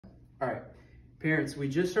Parents, we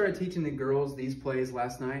just started teaching the girls these plays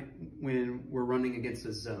last night when we're running against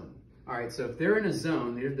a zone. All right, so if they're in a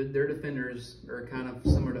zone, their defenders are kind of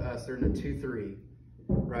similar to us. They're in a 2-3,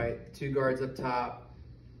 right? 2 guards up top,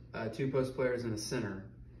 2 post players in the center.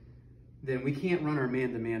 Then we can't run our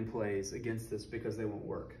man-to-man plays against this because they won't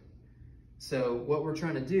work. So what we're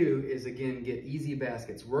trying to do is, again, get easy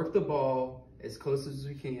baskets. Work the ball as close as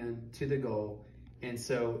we can to the goal. And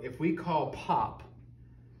so if we call pop,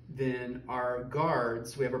 then our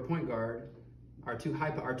guards, we have our point guard, our two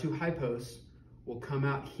high posts will come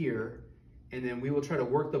out here, and then we will try to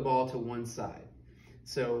work the ball to one side.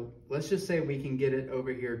 So let's just say we can get it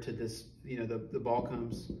over here to this, the ball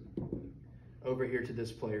comes over here to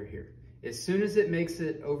this player here. As soon as it makes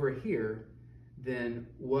it over here, then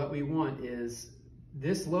what we want is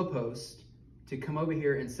this low post to come over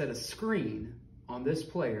here and set a screen on this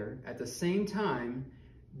player. At the same time,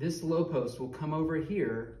 this low post will come over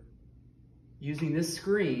here using this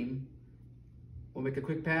screen. We'll make a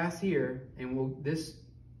quick pass here, and this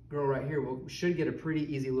girl right here should get a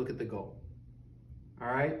pretty easy look at the goal. All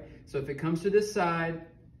right, so if it comes to this side,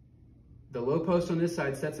 the low post on this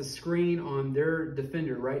side sets a screen on their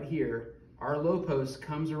defender right here. Our low post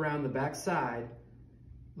comes around the back side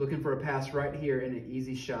looking for a pass right here and an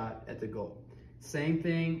easy shot at the goal. Same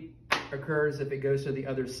thing occurs if it goes to the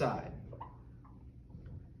other side.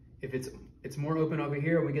 If it's more open over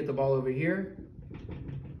here, we get the ball over here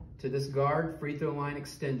to this guard, free throw line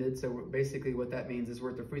extended. So basically what that means is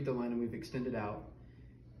we're at the free throw line and we've extended out.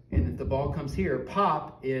 And if the ball comes here,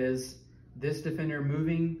 pop is this defender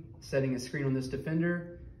moving, setting a screen on this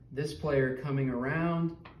defender, this player coming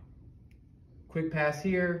around, quick pass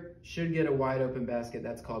here, should get a wide open basket.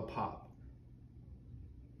 That's called pop.